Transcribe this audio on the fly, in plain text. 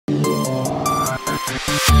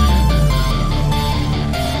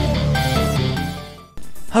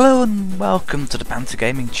welcome to the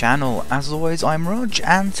BanterGamingChannel. As always, I'm Rog,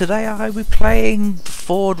 and today I'll be playing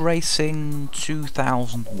Ford Racing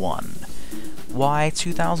 2001. Why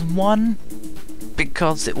 2001?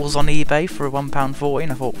 Because it was on eBay for £1.40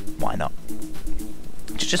 and I thought, why not?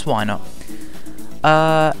 Just why not?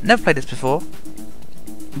 Never played this before.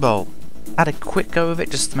 Well, I had a quick go of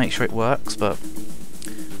it just to make sure it works, but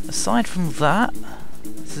aside from that,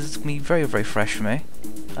 this is going to be very, very fresh for me.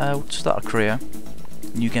 We'll start a career.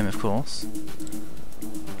 New game, of course.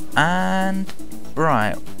 And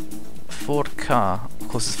right, Ford car. Of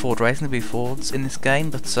course, it's Ford Racing. There'll be Fords in this game,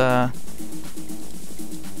 but do I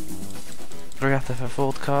have to have a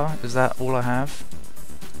Ford car? Is that all I have?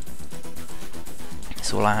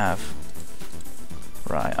 That's all I have.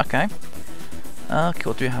 Right. Okay. Okay.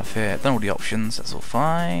 What do we have here? Done all the options. That's all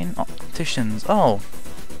fine. Oh, competitions. Oh.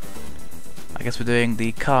 I guess we're doing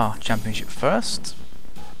the car championship first.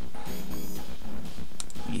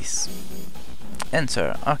 Yes.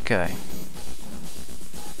 Enter. Okay.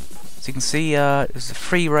 So you can see it's a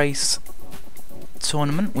free race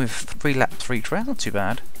tournament with 3 laps for each race. Not too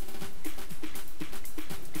bad.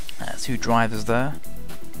 2 drivers there.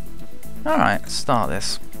 Alright, let's start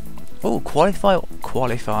this. Oh, qualify.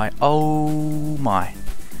 Oh my.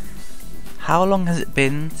 How long has it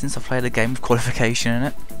been since I've played a game with qualification in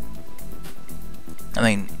it? I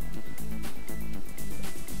mean,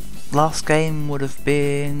 last game would have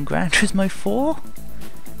been Gran Turismo 4.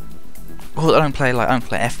 Well, I don't play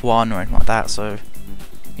F1 or anything like that, so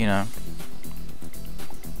you know.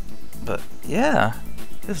 But yeah,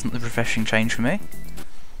 this isn't a refreshing change for me.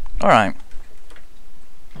 All right,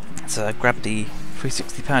 let's grab the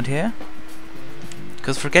 360 pad here,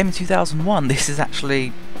 because for a game in 2001, this is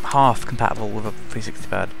actually half compatible with a 360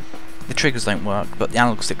 pad. The triggers don't work, but the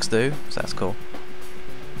analog sticks do, so that's cool.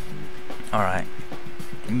 All right.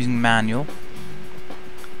 I'm using manual.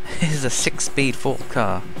 This is a 6-speed Ford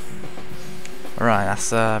car. Alright,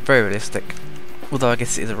 that's very realistic. Although I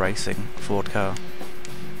guess it is a racing Ford car.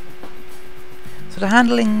 So the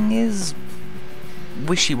handling is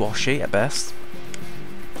wishy-washy at best.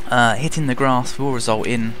 Hitting the grass will result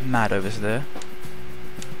in mad overs there.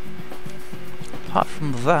 Apart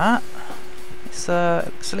from that, it's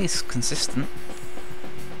at least consistent.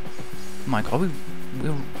 Oh my god,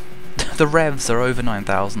 we're the revs are over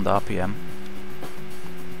 9,000 RPM.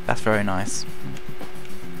 That's very nice.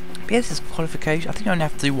 But yeah, this is qualification. I think I only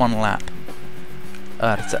have to do 1 lap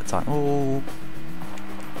at a set time. Oh.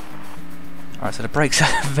 Alright, so the brakes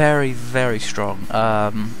are very, very strong.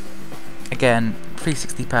 Again,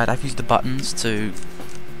 360 pad, I've used the buttons to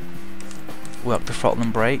work the throttle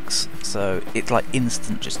and brakes, so it's like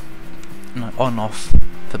instant, just on off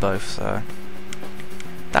for both. So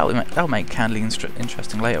that'll make handling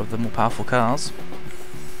interesting later with the more powerful cars.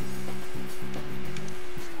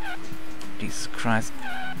 Jesus Christ.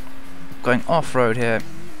 Going off-road here.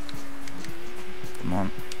 Come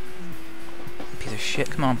on. Piece of shit,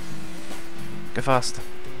 come on. Go faster.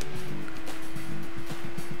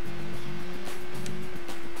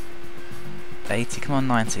 $80, come on,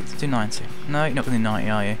 90. Let's do 90. No, you're not going to do 90,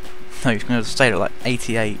 are you? No, you're going to stay at like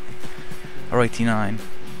 88 or 89.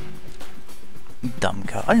 Dumb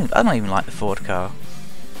car. I don't even like the Ford car.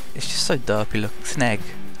 It's just so derpy looking. It's an egg.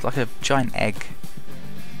 It's like a giant egg.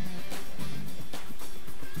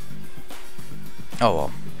 Oh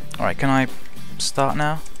well. Alright, can I start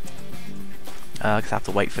now? I guess I have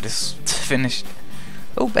to wait for this to finish.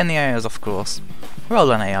 Oh, bend the AIs off course. Well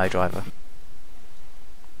done, AI driver.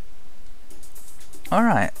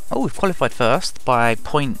 Alright. Oh, we've qualified first by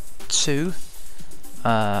 0.2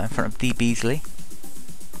 in front of D. Beasley.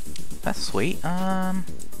 That's sweet.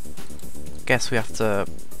 Guess we have to.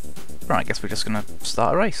 Right, guess we're just gonna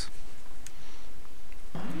start a race.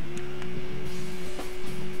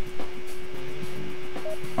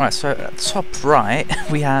 Alright, so at the top right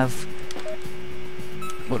we have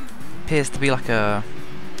what appears to be like a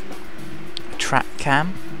track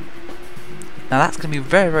cam. Now that's gonna be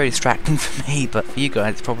very, very distracting for me, but for you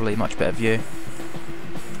guys it's probably a much better view.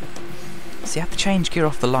 So you have to change gear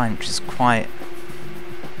off the line, which is quite.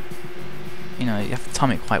 You know, you have to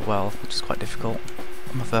time it quite well, which is quite difficult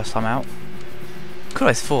on the first time out. Cool,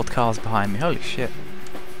 there's Ford cars behind me, holy shit.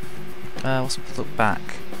 What's look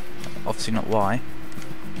back? Obviously not Y.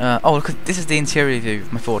 Oh, look, this is the interior view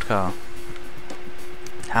of my Ford car.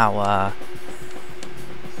 How,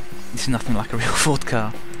 this is nothing like a real Ford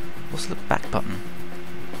car. What's the look back button?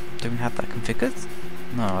 Do we have that configured?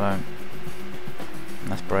 No, I don't.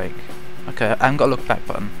 Nice brake. Okay, I haven't got a look back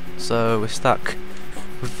button, so we're stuck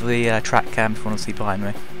with the track cam if you want to see behind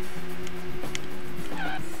me.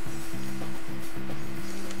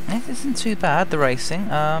 It isn't too bad, the racing.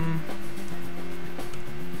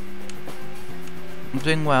 I'm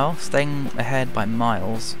doing well, staying ahead by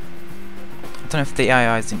miles. I don't know if the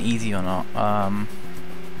AI is in easy or not.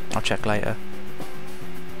 I'll check later.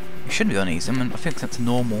 It shouldn't be on easy. I mean, I think that's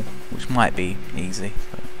normal, which might be easy.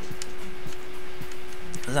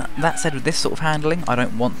 But that said, with this sort of handling, I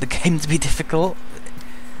don't want the game to be difficult.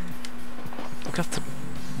 Look at the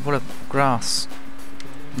what a grass,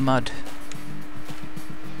 mud.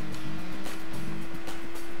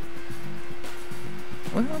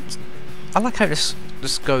 Well, I like how this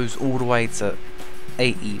goes all the way to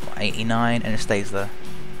 80, 89, and it stays there.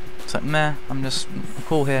 It's like, meh, I'm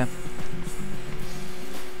cool here.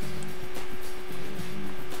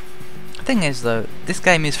 The thing is though, this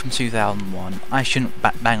game is from 2001. I shouldn't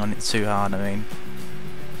bang on it too hard. I mean,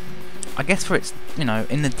 I guess for its, you know,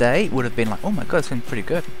 in the day it would have been like, oh my god, it's been pretty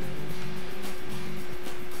good.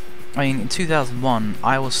 I mean, in 2001,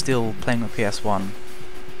 I was still playing with PS1.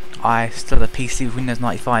 I still had a PC with Windows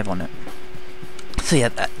 95 on it. So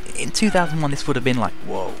yeah, in 2001 this would have been like,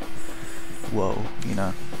 whoa, you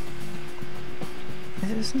know.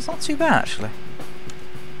 It's not too bad actually.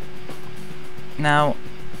 Now,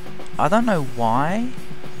 I don't know why,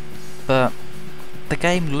 but the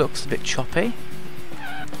game looks a bit choppy.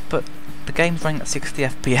 But the game's running at 60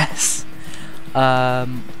 FPS.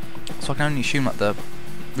 So I can only assume like the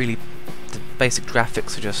basic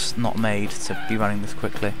graphics are just not made to be running this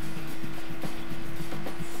quickly.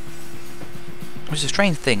 Which is a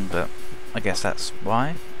strange thing, but I guess that's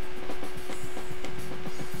why.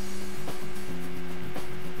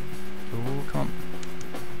 Oh, come on.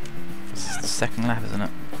 This is the second lap, isn't it?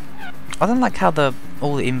 I don't like how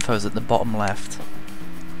all the info's at the bottom left.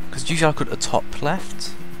 Because usually I could at the top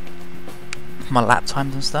left. My lap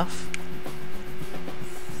times and stuff.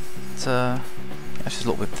 That's just a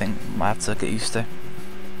little weird thing I might have to get used to.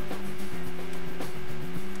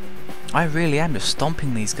 I really am just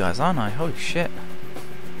stomping these guys, aren't I? Holy shit.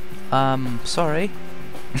 Sorry.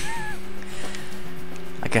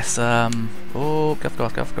 I guess, oh, get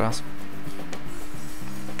off grass.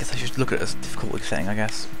 Guess I should look at it as a difficulty setting, I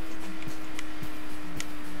guess.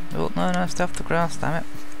 Oh, no, stay off the grass, damn it.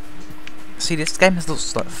 See, this game has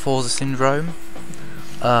looks like Forza Syndrome,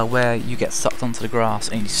 where you get sucked onto the grass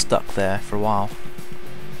and you're stuck there for a while.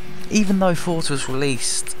 Even though Forza was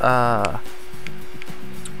released,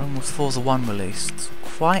 when was Forza 1 released?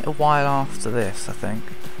 Quite a while after this, I think.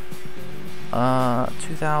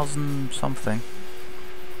 2000 something.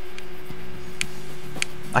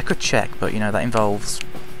 I could check, but you know, that involves,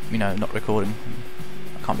 you know, not recording.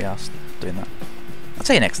 I can't be asked doing that. I'll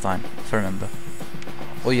tell you next time, if I remember.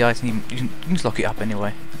 Or you guys you can just lock it up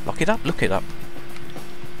anyway. Lock it up? Look it up.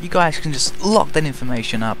 You guys can just lock that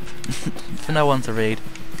information up for no one to read.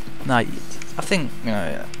 No, I think, you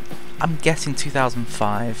know, I'm guessing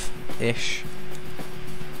 2005-ish.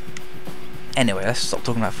 Anyway, let's stop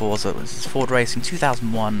talking about Forza. This is Ford Racing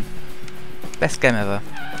 2001. Best game ever.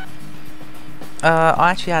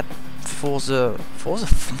 I actually had Forza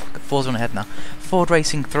on ahead now. Ford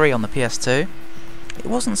Racing 3 on the PS2. It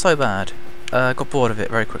wasn't so bad. Got bored of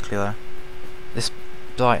it very quickly though. This,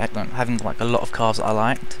 like, having like a lot of cars that I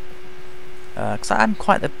liked. Because I'm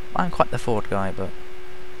quite the Ford guy, but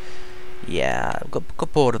yeah,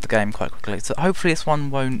 got bored of the game quite quickly. So hopefully this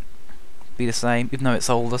one won't be the same, even though it's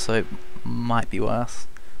older, so it might be worse.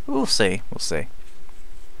 We'll see. We'll see.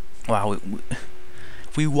 Wow,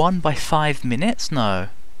 we won by 5 minutes? No.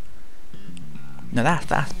 No, that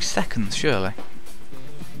has to be seconds, surely.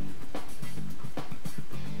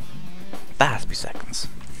 That has to be seconds.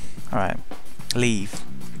 Alright. Leave.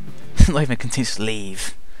 Not even continuous,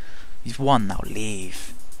 leave. You've won now,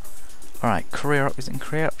 leave. Alright, is it in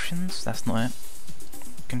career options? That's not it.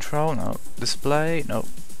 Control, no. Display, no.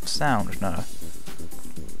 Sound, no.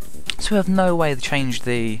 So we have no way to change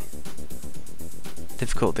the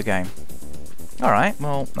difficulty of the game. Alright,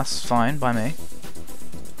 well, that's fine by me.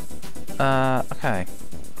 Okay.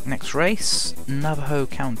 Next race, Navajo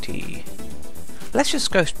County. Let's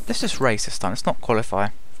just race this time. Let's not qualify.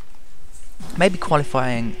 Maybe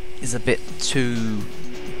qualifying is a bit too,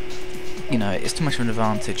 you know, it's too much of an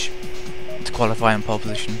advantage to qualify in pole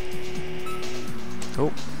position.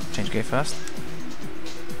 Oh, change gear first.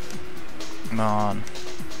 Come on.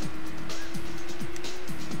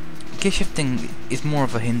 Gear shifting is more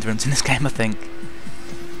of a hindrance in this game, I think.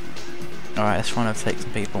 Alright, let's try and overtake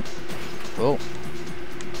some people. Oh.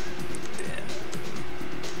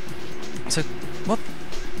 So, what?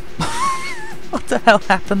 What the hell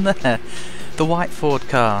happened there? The white Ford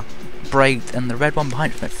car braked and the red one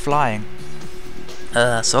behind it went flying.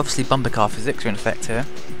 So obviously bumper car physics are in effect here.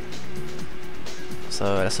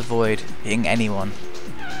 So let's avoid hitting anyone.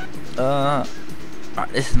 Right,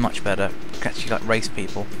 this is much better. can actually like race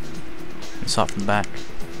people and start from the back.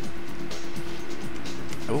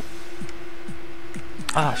 Oh.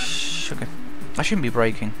 Ah, sugar. I shouldn't be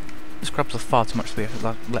braking. The scrubs are far too much to be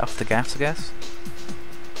like, let off the gas, I guess.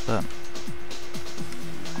 But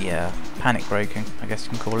yeah, panic braking, I guess you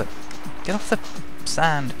can call it. Get off the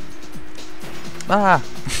sand. Ah,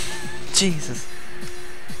 Jesus.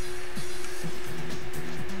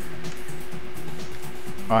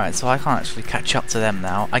 Alright, so I can't actually catch up to them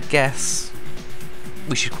now. I guess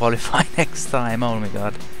we should qualify next time. Oh my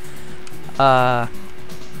god. I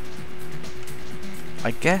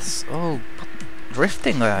guess. Oh,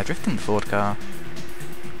 drifting there. Drifting the Ford car.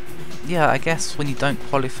 Yeah, I guess when you don't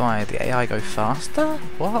qualify, the AI go faster?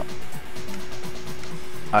 What?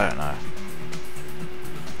 I don't know.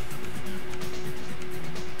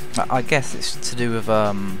 I guess it's to do with,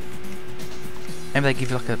 maybe they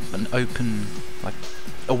give you like an open, like,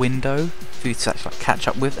 a window for you to actually like, catch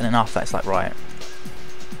up with, and then after that it's like, right,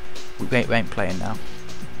 we ain't playing now.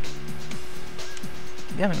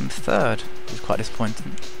 Yeah, I'm third, which is quite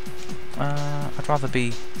disappointing. I'd rather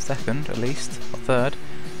be second, at least, or third.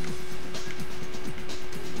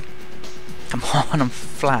 Come on, I'm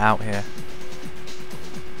flat out here.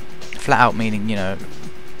 Flat out meaning, you know,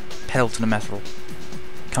 pedal to the metal.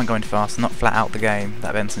 Can't go any faster, not flat out the game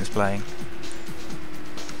that Benson is playing.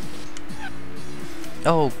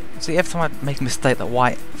 Oh, see, every time I make a mistake, that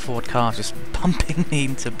white Ford car is just pumping me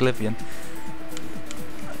into oblivion.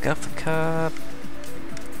 Get off the curb.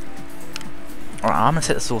 Alright, I'm gonna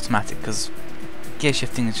set this automatic because gear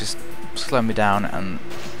shifting is just slowing me down, and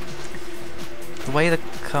the way the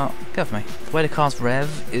car, get off me, the way the car's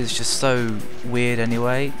rev is just so weird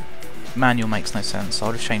anyway. Manual makes no sense, so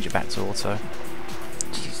I'll just change it back to auto.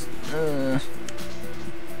 Jeez.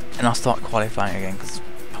 And I'll start qualifying again because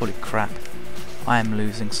holy crap, I am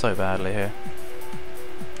losing so badly here.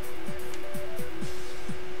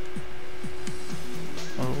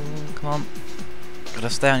 Oh, come on. Gotta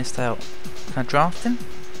stay on his tail. Can I draft him?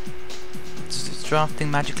 Is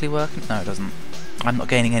drafting magically working? No, it doesn't. I'm not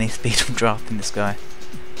gaining any speed from drafting this guy.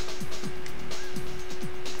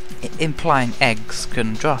 Implying eggs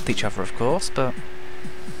can draft each other, of course, but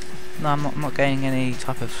no, I'm not gaining any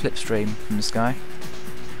type of slipstream from this guy.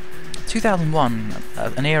 2001,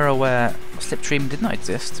 an era where slipstream did not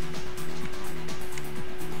exist.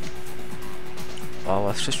 Oh,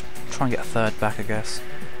 let's just try and get a third back, I guess.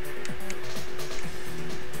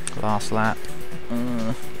 Last lap.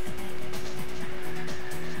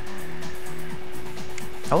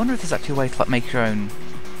 I wonder if there's actually a way to like make your own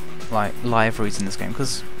like liveries in this game,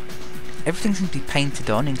 because everything seems to be painted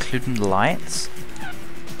on, including the lights.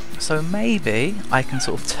 So maybe I can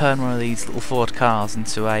sort of turn one of these little Ford cars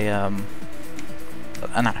into a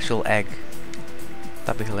an actual egg.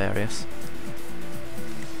 That'd be hilarious.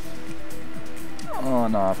 Oh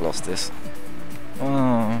no, I've lost this.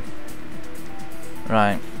 Oh.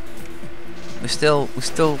 Right. We're still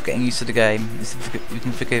getting used to the game. We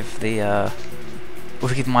can forgive the we'll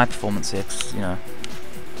forgive my performance here, 'cause, you know,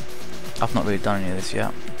 I've not really done any of this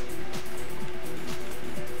yet.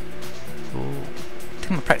 Ooh. I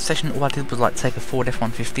think my practice session, all I did was like take a Ford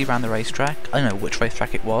F-150 around the racetrack. I don't know which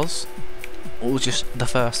racetrack it was. Or it was just the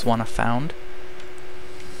first one I found.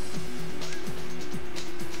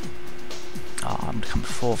 Oh, I'm gonna come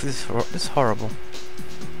fourth. This is horrible.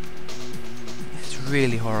 It's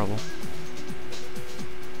really horrible.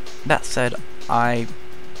 That said, I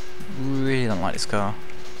really don't like this car,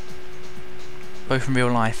 both in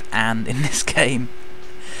real life and in this game.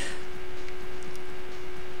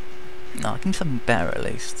 No, give me something better at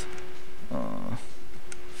least.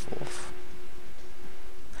 Fourth.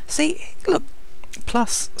 See, look,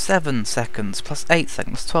 plus 7 seconds, plus 8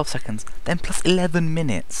 seconds, 12 seconds, then plus 11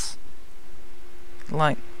 minutes.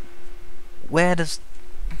 Like, where does...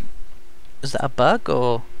 is that a bug,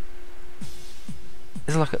 or...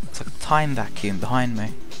 is it like it's like a time vacuum behind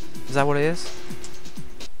me? Is that what it is?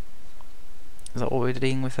 Is that what we're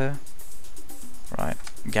dealing with here? Right,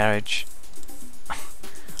 garage.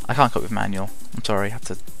 I can't cope with manual. I'm sorry, I have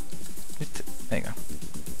to... there you go.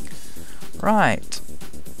 Right.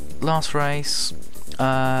 Last race.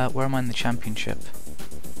 Where am I in the championship?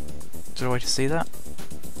 Is there a way to see that?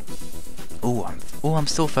 Ooh, I'm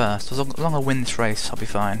still first. As long as I win this race, I'll be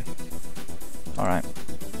fine. Alright.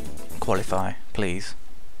 Qualify, please.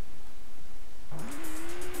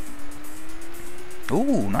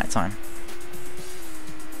 Ooh, nighttime.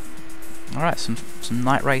 Alright, some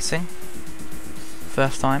night racing.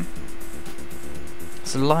 First time.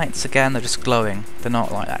 So the lights again, they're just glowing. They're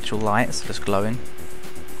not like actual lights, they're just glowing.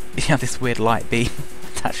 You have this weird light beam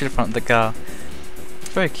attached to the front of the car. It's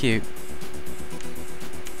very cute.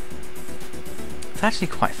 It's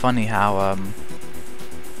actually quite funny how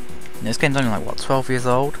this game's only like what, 12 years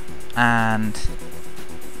old, and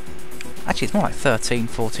actually it's more like 13,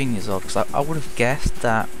 14 years old, because I would have guessed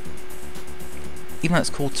that even though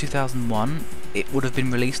it's called 2001, it would have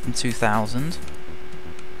been released in 2000,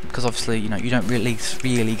 because obviously, you know, you don't release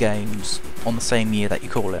yearly games on the same year that you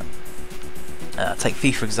call it. Take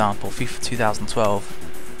FIFA for example. FIFA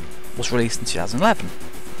 2012 was released in 2011.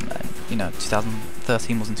 You know,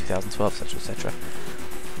 2013 was in 2012, etc, etc.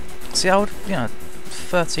 See, I would, you know,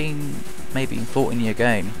 13, maybe 14-year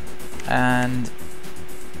game, and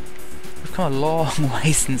we've come a long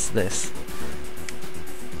way since this.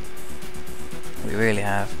 We really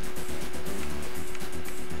have.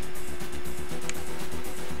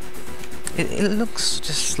 It looks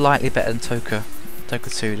just slightly better than Toka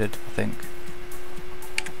 2 did, I think.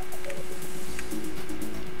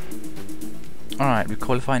 Alright, we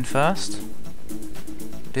qualifying first?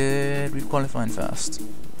 Did we qualify first?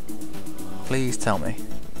 Please tell me.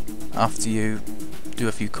 After you do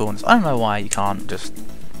a few corners. I don't know why you can't just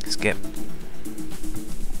skip.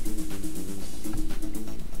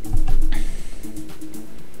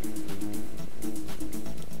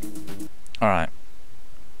 Alright.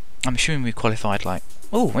 I'm assuming we qualified like...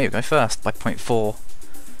 Oh, here we go, first by 0.4.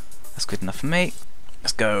 That's good enough for me.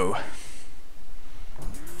 Let's go.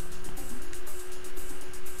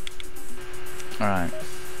 Alright.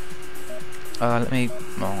 Let me...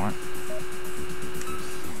 Alright.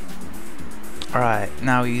 Alright,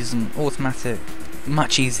 now using automatic.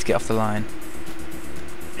 Much easier to get off the line.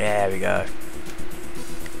 There we go.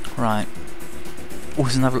 Right. Oh,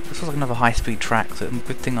 this was like another high-speed track, so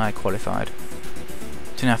good thing I qualified.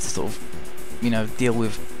 Didn't have to sort of, you know, deal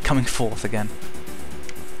with coming fourth again.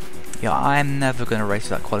 Yeah, I'm never going to race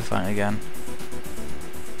without qualifying again.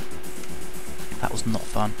 That was not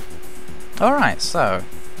fun. Alright, so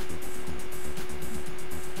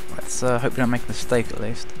let's hope we don't make a mistake at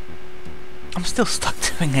least. I'm still stuck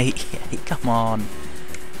doing 88, come on.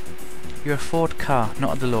 You're a Ford car,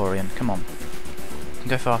 not a DeLorean, come on. You can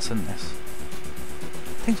go faster than this.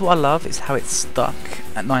 I think what I love is how it's stuck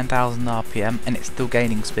at 9,000 RPM and it's still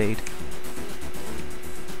gaining speed.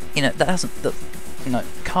 You know, you know,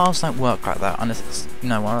 cars don't work like that unless it's, you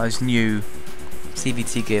know, one of those new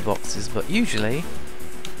CVT gearboxes, but usually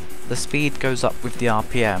the speed goes up with the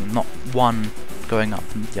RPM, not one going up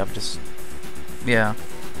and the other just... yeah.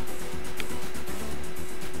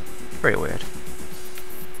 Very weird.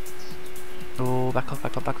 Oh, back off,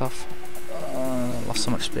 back off, back off. Lost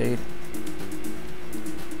so much speed.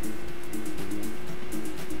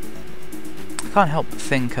 I can't help but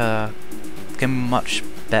think getting much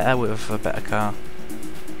better with a better car.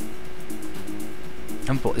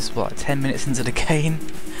 And bought this, what, like 10 minutes into the game,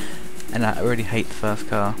 and I already hate the first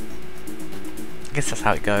car. I guess that's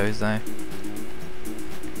how it goes though.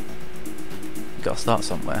 You gotta start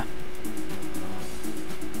somewhere.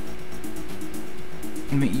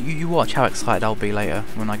 I mean, you watch how excited I'll be later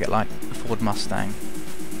when I get like a Ford Mustang.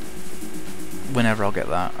 Whenever I'll get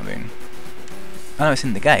that, I mean, I know it's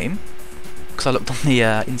in the game because I looked on the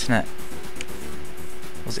internet.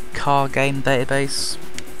 Was it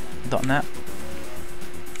cargamedatabase.net?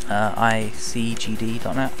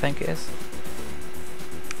 ICGD.net, I think it is.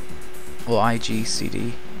 Or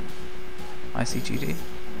IGCD. ICGD?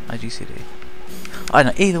 IGCD. I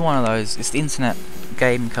don't know, either one of those. It's the internet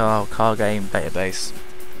game car game database.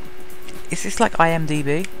 It's just like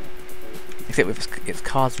IMDb, except with its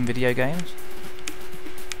cars and video games.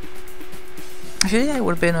 Actually, yeah, it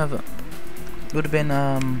would have been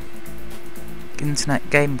internet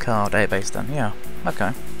game car database then. Yeah,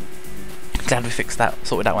 okay. Glad we fixed that,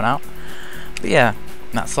 sorted that one out. But yeah,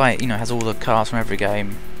 that site, you know, has all the cars from every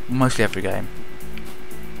game, mostly every game.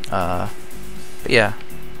 But yeah,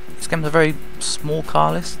 this game's a very small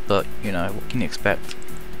car list, but you know, what can you expect?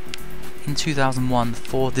 In 2001,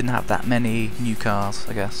 Ford didn't have that many new cars,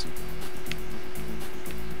 I guess.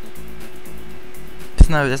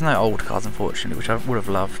 There's no old cars, unfortunately, which I would have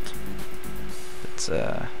loved.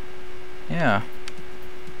 But yeah,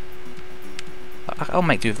 I'll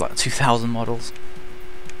make do with like 2000 models.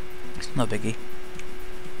 It's no biggie.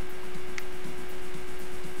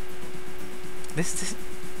 This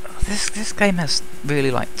game has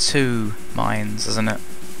really like two minds, doesn't it?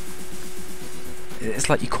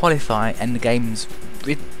 It's like you qualify and the game's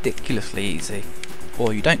ridiculously easy,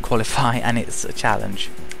 or you don't qualify and it's a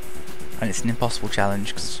challenge, and it's an impossible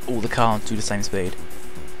challenge because all the cars do the same speed.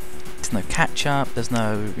 There's no catch up, there's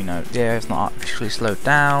no, you know, yeah, it's not artificially slowed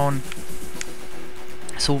down.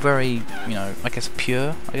 It's all very, you know, I guess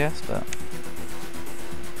pure, I guess, but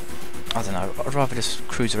I don't know, I'd rather just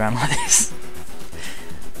cruise around like this.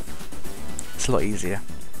 It's a lot easier.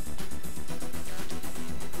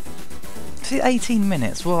 See, 18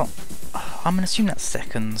 minutes, well, I'm gonna assume that's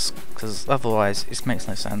seconds, because otherwise it makes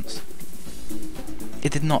no sense.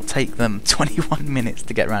 It did not take them 21 minutes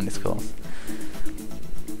to get around this course.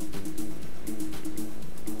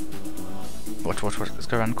 Watch, let's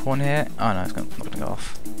go around the corner here. Oh no, it's not gonna go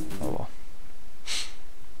off. Oh well.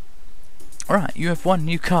 Alright, you have one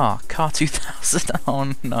new car. Car 2000.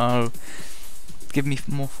 Oh no. Give me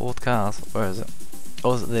more Ford cars. Where is it?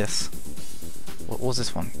 Or is it this? What was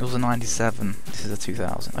this one? It was a 97. This is a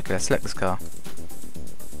 2000. Okay, let's select this car.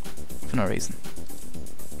 For no reason.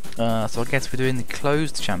 So I guess we're doing the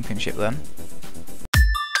closed championship then.